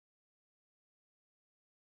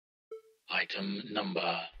Item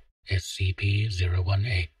number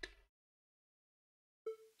SCP-018.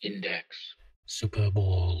 Index. Super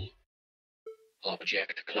Ball.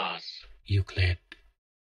 Object class. Euclid.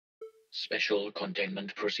 Special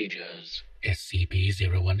containment procedures.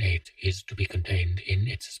 SCP-018 is to be contained in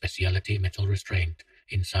its specialty metal restraint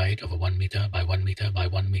inside of a 1 meter by 1 meter by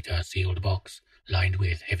 1 meter sealed box lined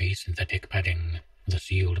with heavy synthetic padding. The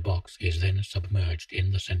sealed box is then submerged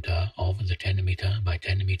in the center of the 10 meter by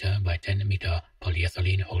 10 meter by 10 meter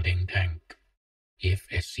polyethylene holding tank. If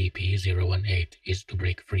SCP-018 is to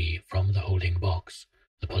break free from the holding box,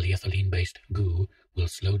 the polyethylene-based goo will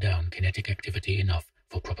slow down kinetic activity enough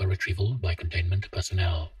for proper retrieval by containment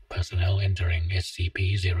personnel. Personnel entering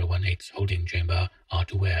SCP-018's holding chamber are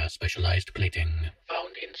to wear specialized plating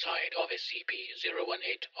Found inside of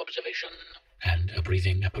SCP-018 observation. and a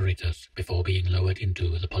breathing apparatus before being lowered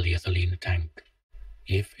into the polyethylene tank.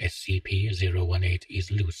 If SCP-018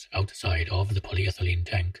 is loose outside of the polyethylene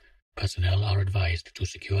tank, personnel are advised to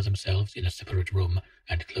secure themselves in a separate room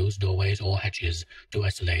and close doorways or hatches to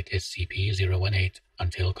isolate SCP-018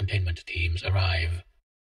 until containment teams arrive.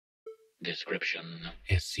 Description.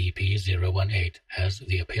 SCP-018 has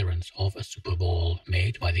the appearance of a super ball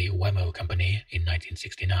made by the Wemo Company in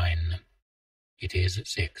 1969. It is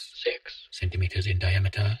 6 centimeters in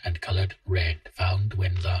diameter and colored red, found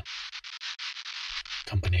when the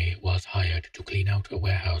company was hired to clean out a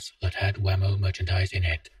warehouse that had Wemo merchandise in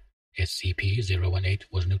it. SCP-018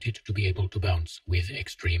 was noted to be able to bounce with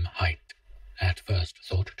extreme height. At first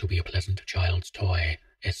thought to be a pleasant child's toy,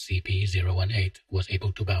 SCP-018 was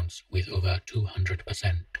able to bounce with over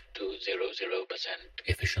 200% to 00%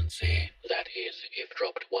 efficiency. That is, if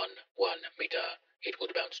dropped 1 meter, it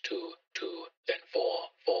would bounce 2, then 4,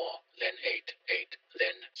 then 8,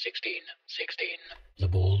 then 16. The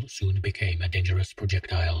ball soon became a dangerous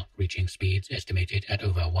projectile, reaching speeds estimated at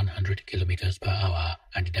over 100 kilometers per hour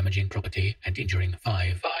and damaging property and injuring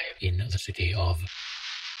 5 in the city of.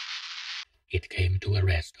 It came to a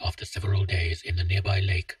rest after several days in the nearby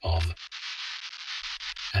lake of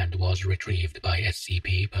and was retrieved by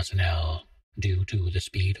SCP personnel. Due to the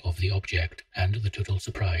speed of the object and the total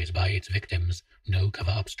surprise by its victims, no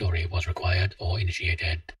cover-up story was required or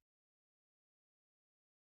initiated.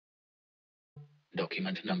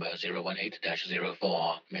 Document number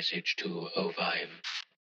 018-04, message 205.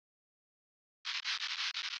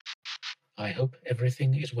 I hope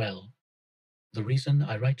everything is well. The reason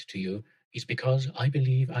I write to you is because I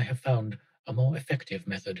believe I have found a more effective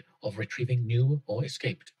method of retrieving new or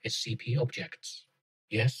escaped SCP objects.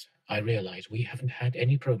 Yes, I realize we haven't had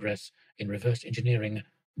any progress in reverse engineering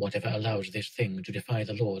whatever allows this thing to defy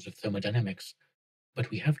the laws of thermodynamics, but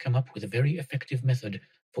we have come up with a very effective method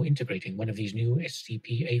for integrating one of these new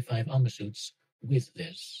SCP-A5 armor suits with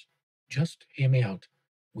this. Just hear me out.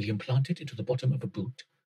 We implant it into the bottom of a boot,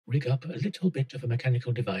 rig up a little bit of a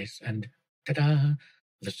mechanical device, and ta-da!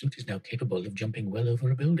 The suit is now capable of jumping well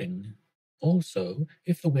over a building. Also,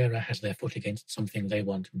 if the wearer has their foot against something they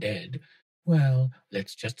want dead, well,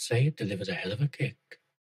 let's just say it delivers a hell of a kick.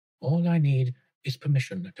 All I need is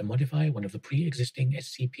permission to modify one of the pre-existing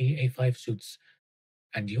SCP-A5 suits,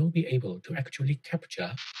 and you'll be able to actually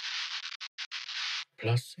capture,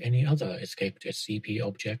 plus any other escaped SCP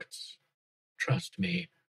objects. Trust me,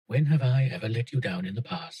 when have I ever let you down in the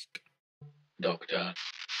past? Doctor.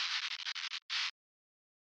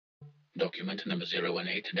 Document number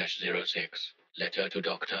 018-06, letter to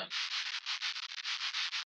Doctor.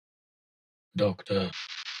 Doctor.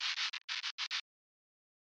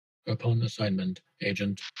 Upon assignment,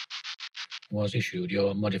 Agent was issued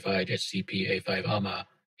your modified SCP-A5 armor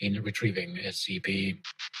in retrieving SCP,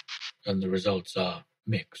 and the results are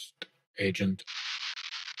mixed. Agent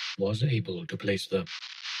was able to place the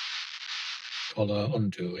collar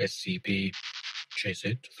onto SCP, chase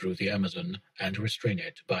it through the Amazon, and restrain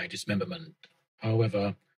it by dismemberment.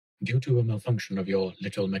 However, due to a malfunction of your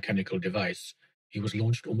little mechanical device, he was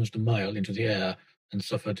launched almost a mile into the air and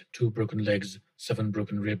suffered 2 broken legs, 7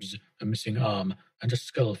 broken ribs, a missing arm, and a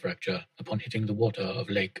skull fracture upon hitting the water of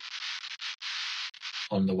Lake.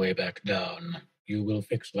 On the way back down, you will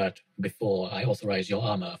fix that before I authorize your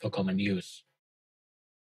armor for common use.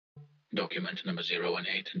 Document number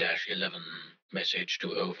 018-11, message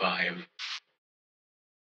 205.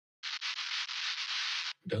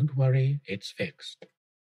 Don't worry, it's fixed.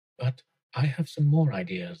 But I have some more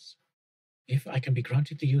ideas. If I can be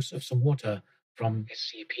granted the use of some water from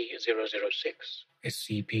SCP-006,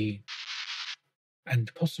 SCP,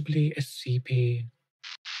 and possibly SCP,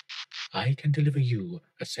 I can deliver you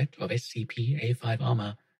a set of SCP-A5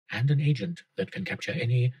 armor and an agent that can capture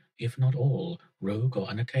any, if not all, rogue or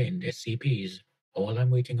unattained SCPs. All I'm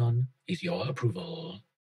waiting on is your approval.